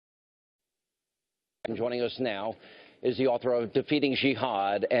Joining us now is the author of Defeating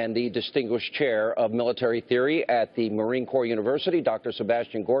Jihad and the Distinguished Chair of Military Theory at the Marine Corps University, Dr.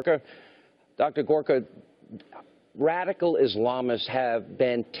 Sebastian Gorka. Dr. Gorka, radical Islamists have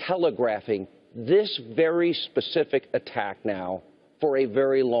been telegraphing this very specific attack now for a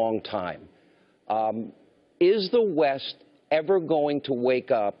very long time. Is the West ever going to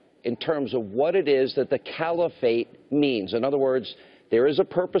wake up in terms of what it is that the caliphate means? In other words, there is a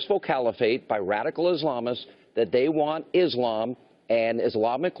purposeful caliphate by radical Islamists that they want Islam and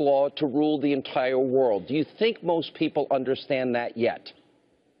Islamic law to rule the entire world. Do you think most people understand that yet?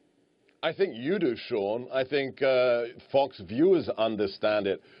 I think you do, Sean. I think Fox viewers understand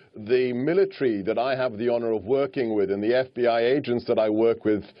it. The military that I have the honor of working with and the FBI agents that I work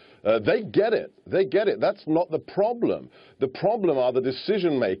with, they get it. They get it. That's not the problem. The problem are the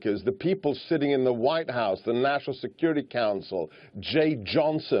decision makers, the people sitting in the White House, the National Security Council, Jay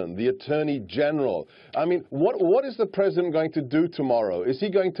Johnson, the Attorney General. I mean, what is the president going to do tomorrow? Is he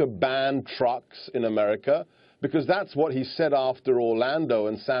going to ban trucks in America? Because that's what he said after Orlando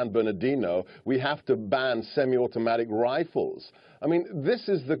and San Bernardino. We have to ban semi-automatic rifles. I mean, this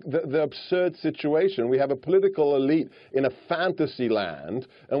is the absurd situation. We have a political elite in a fantasy land,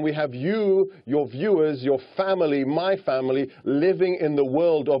 and we have you, your viewers, your family, my family, living in the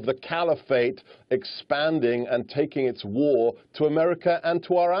world of the caliphate expanding and taking its war to America and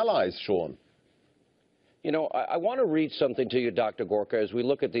to our allies, Sean. You know, I want to read something to you, Dr. Gorka, as we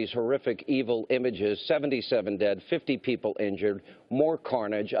look at these horrific, evil images. 77 dead, 50 people injured, more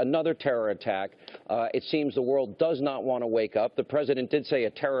carnage, another terror attack. It seems the world does not want to wake up. The president did say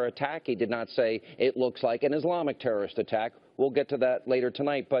a terror attack. He did not say it looks like an Islamic terrorist attack. We'll get to that later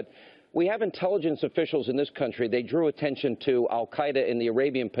tonight. But we have intelligence officials in this country. They drew attention to al-Qaeda in the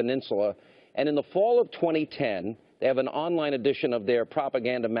Arabian Peninsula. And in the fall of 2010, they have an online edition of their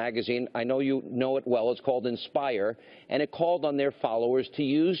propaganda magazine. I know you know it well. It's called Inspire. And it called on their followers to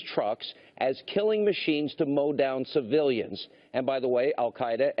use trucks as killing machines to mow down civilians. And by the way,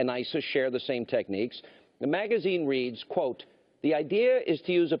 al-Qaeda and ISIS share the same techniques. The magazine reads, quote, "The idea is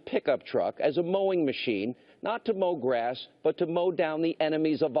to use a pickup truck as a mowing machine, not to mow grass, but to mow down the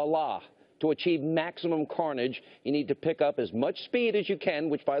enemies of Allah. To achieve maximum carnage, you need to pick up as much speed as you can,"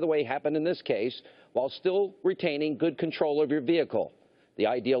 which, by the way, happened in this case, "while still retaining good control of your vehicle. The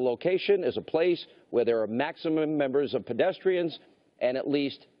ideal location is a place where there are maximum numbers of pedestrians and at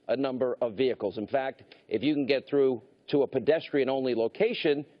least a number of vehicles. In fact, if you can get through to a pedestrian-only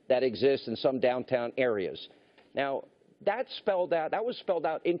location, that exists in some downtown areas." Now, that was spelled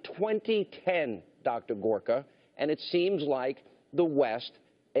out in 2010, Dr. Gorka, and it seems like the West,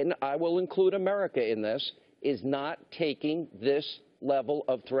 and I will include America in this, is not taking this level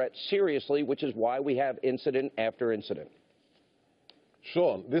of threat seriously, which is why we have incident after incident.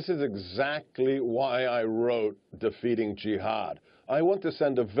 Sean, this is exactly why I wrote Defeating Jihad. I want to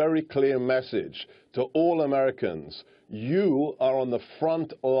send a very clear message to all Americans. You are on the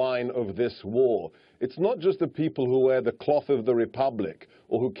front line of this war. It's not just the people who wear the cloth of the Republic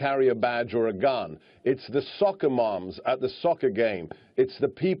or who carry a badge or a gun. It's the soccer moms at the soccer game. It's the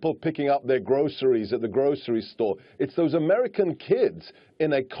people picking up their groceries at the grocery store. It's those American kids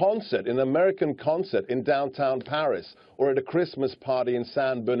in a concert, in an American concert in downtown Paris or at a Christmas party in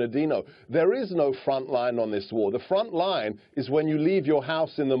San Bernardino. There is no front line on this war. The front line is when you leave your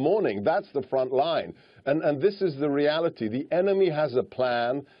house in the morning. That's the front line. And this is the reality. The enemy has a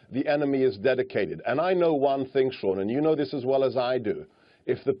plan. The enemy is dedicated. And I know one thing, Sean, and you know this as well as I do.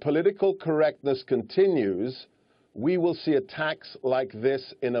 If the political correctness continues, we will see attacks like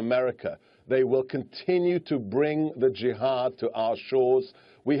this in America. They will continue to bring the jihad to our shores.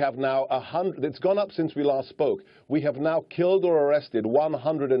 We have now 100, it's gone up since we last spoke. We have now killed or arrested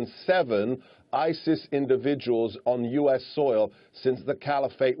 107 ISIS individuals on U.S. soil since the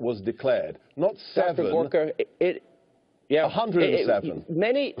caliphate was declared. Not 7. Dr. Gorka, 107.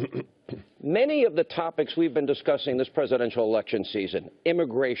 Many of the topics we've been discussing this presidential election season,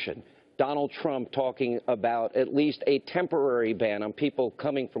 immigration, Donald Trump talking about at least a temporary ban on people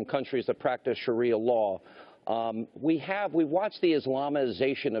coming from countries that practice Sharia law. We watched the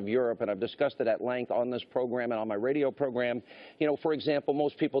Islamization of Europe, and I've discussed it at length on this program and on my radio program. You know, for example,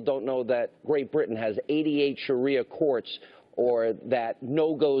 most people don't know that Great Britain has 88 Sharia courts, or that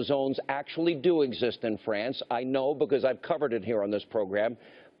no-go zones actually do exist in France. I know because I've covered it here on this program.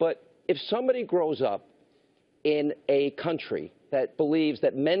 But if somebody grows up in a country that believes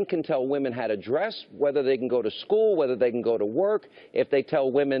that men can tell women how to dress, whether they can go to school, whether they can go to work, if they tell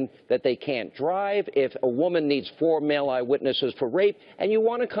women that they can't drive, if a woman needs 4 male eyewitnesses for rape, and you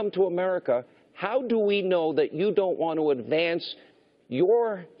want to come to America, how do we know that you don't want to advance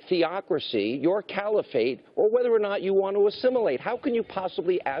your theocracy, your caliphate, or whether or not you want to assimilate. How can you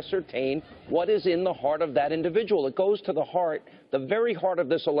possibly ascertain what is in the heart of that individual? It goes to the heart, the very heart of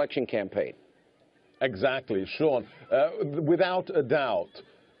this election campaign. Exactly, Sean. Without a doubt,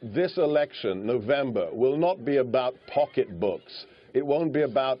 this election, November, will not be about pocketbooks. It won't be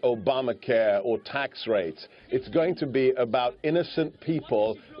about Obamacare or tax rates. It's going to be about innocent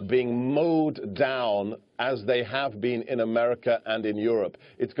people being mowed down as they have been in America and in Europe.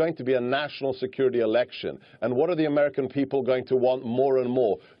 It's going to be a national security election. And what are the American people going to want more and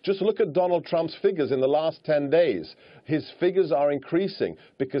more? Just look at Donald Trump's figures in the last 10 days. His figures are increasing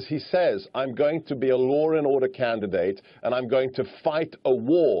because he says, I'm going to be a law and order candidate and I'm going to fight a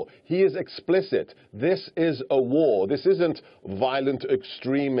war. He is explicit. This is a war. This isn't violent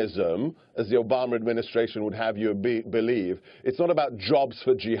extremism, as the Obama administration would have you believe. It's not about jobs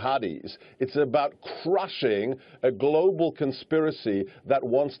for jihadis. It's about crushing a global conspiracy that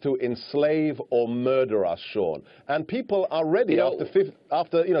wants to enslave or murder us, Sean. And people are ready.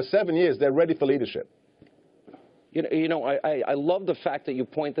 After 7 years, they're ready for leadership. I love the fact that you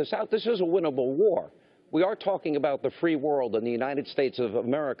point this out. This is a winnable war. We are talking about the free world and the United States of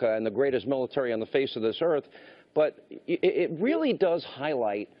America and the greatest military on the face of this earth. But it really does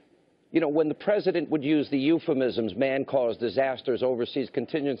highlight, when the president would use the euphemisms, man-caused disasters, overseas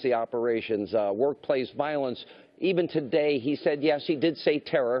contingency operations, workplace violence. Even today, he said, yes, he did say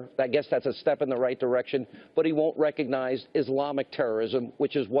terror. I guess that's a step in the right direction. But he won't recognize Islamic terrorism,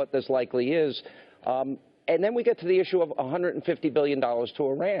 which is what this likely is. And then we get to the issue of $150 billion to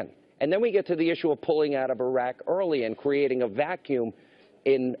Iran. And then we get to the issue of pulling out of Iraq early and creating a vacuum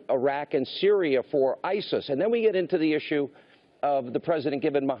in Iraq and Syria for ISIS. And then we get into the issue of the president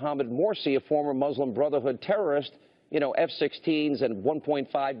giving Mohammed Morsi, a former Muslim Brotherhood terrorist, F-16s and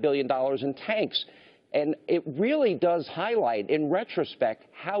 $1.5 billion in tanks. And it really does highlight, in retrospect,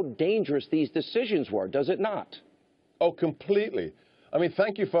 how dangerous these decisions were, does it not? Oh, completely. I mean,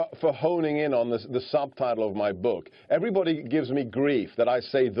 thank you for honing in on the subtitle of my book. Everybody gives me grief that I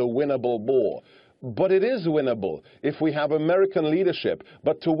say the winnable war. But it is winnable if we have American leadership.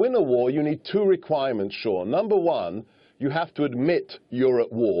 But to win a war, you need two requirements, Sean. Number one, you have to admit you're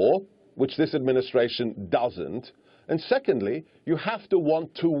at war, which this administration doesn't. And secondly, you have to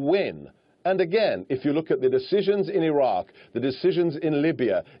want to win. And again, if you look at the decisions in Iraq, the decisions in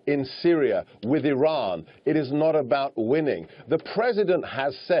Libya, in Syria, with Iran, it is not about winning. The president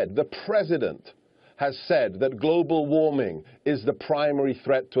has said that global warming is the primary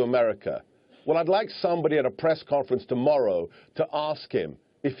threat to America. Well, I'd like somebody at a press conference tomorrow to ask him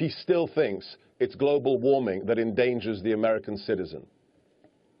if he still thinks it's global warming that endangers the American citizen.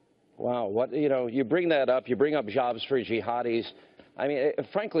 Wow, you bring that up, you bring up jobs for jihadis. I mean,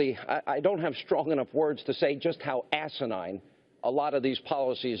 frankly, I don't have strong enough words to say just how asinine a lot of these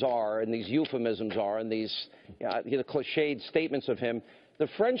policies are and these euphemisms are and these cliched statements of him. The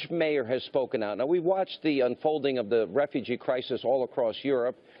French mayor has spoken out. Now, we watched the unfolding of the refugee crisis all across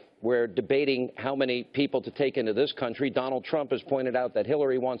Europe. We're debating how many people to take into this country. Donald Trump has pointed out that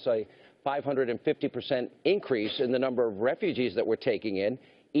Hillary wants a 550% increase in the number of refugees that we're taking in.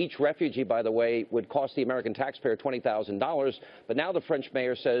 Each refugee, by the way, would cost the American taxpayer $20,000. But now the French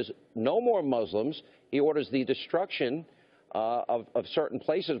mayor says no more Muslims. He orders the destruction of certain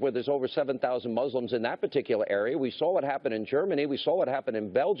places where there's over 7,000 Muslims in that particular area. We saw what happened in Germany. We saw what happened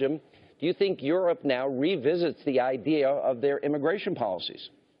in Belgium. Do you think Europe now revisits the idea of their immigration policies?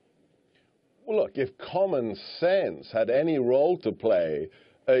 Well, look, if common sense had any role to play,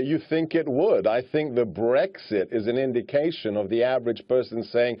 you think it would. I think the Brexit is an indication of the average person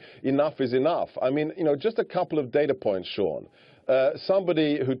saying enough is enough. I mean, just a couple of data points, Sean.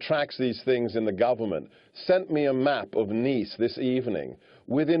 Somebody who tracks these things in the government sent me a map of Nice this evening.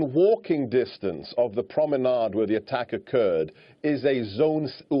 Within walking distance of the promenade where the attack occurred is a zone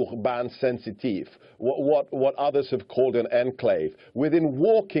urbaine sensitive, what others have called an enclave. Within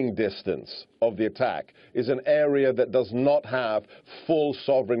walking distance of the attack is an area that does not have full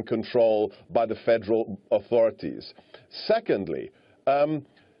sovereign control by the federal authorities. Secondly,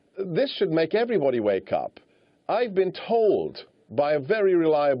 this should make everybody wake up. I've been told by a very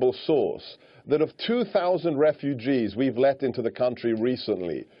reliable source that of 2,000 refugees we've let into the country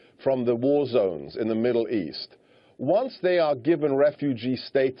recently from the war zones in the Middle East, once they are given refugee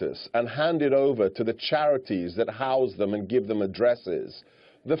status and handed over to the charities that house them and give them addresses,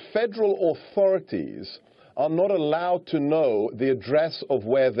 the federal authorities are not allowed to know the address of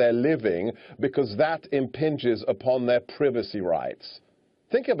where they're living because that impinges upon their privacy rights.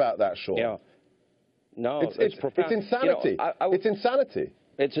 Think about that, Sean. Yeah. No, it's profound. It's insanity. It's insanity.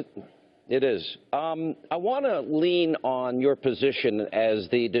 It is. I want to lean on your position as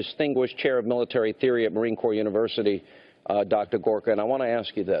the distinguished chair of military theory at Marine Corps University, Dr. Gorka, and I want to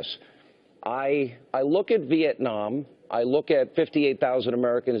ask you this. I look at Vietnam. I look at 58,000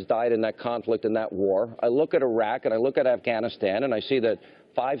 Americans died in that conflict, in that war. I look at Iraq and I look at Afghanistan, and I see that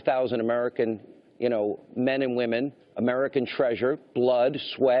 5,000 American, men and women, American treasure, blood,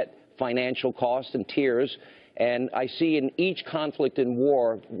 sweat, financial cost, and tears. And I see in each conflict and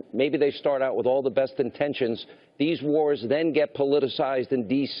war, maybe they start out with all the best intentions. These wars then get politicized in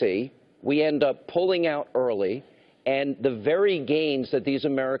D.C. We end up pulling out early. And the very gains that these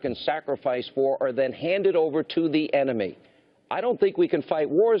Americans sacrifice for are then handed over to the enemy. I don't think we can fight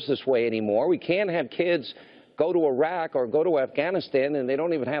wars this way anymore. We can't have kids go to Iraq or go to Afghanistan and they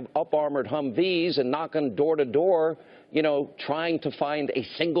don't even have up-armored Humvees and knocking door to door, trying to find a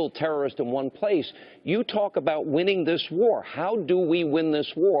single terrorist in one place. You talk about winning this war. How do we win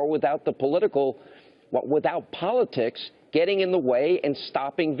this war without without politics getting in the way and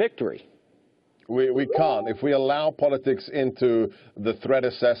stopping victory? We can't. If we allow politics into the threat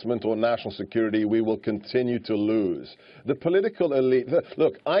assessment or national security, we will continue to lose. The political elite,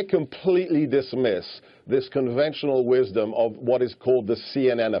 look, I completely dismiss this conventional wisdom of what is called the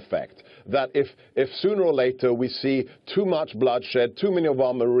CNN effect. That if sooner or later we see too much bloodshed, too many of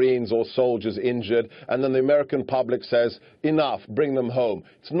our Marines or soldiers injured, and then the American public says, enough, bring them home.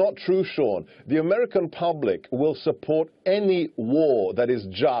 It's not true, Sean. The American public will support any war that is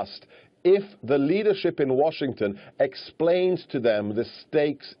just if the leadership in Washington explains to them the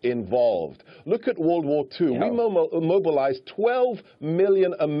stakes involved. Look at World War II. Yeah. We mobilized 12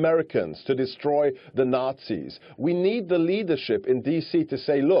 million Americans to destroy the Nazis. We need the leadership in D.C. to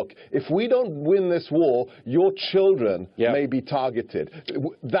say, look, if we don't win this war, your children may be targeted.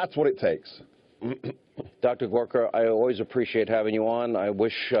 That's what it takes. Dr. Gorka, I always appreciate having you on. I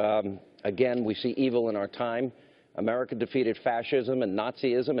wish, again, we see evil in our time. America defeated fascism and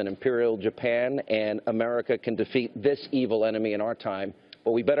Nazism and Imperial Japan, and America can defeat this evil enemy in our time.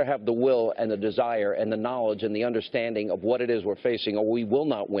 But we better have the will and the desire and the knowledge and the understanding of what it is we're facing, or we will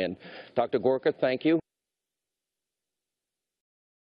not win. Dr. Gorka, thank you.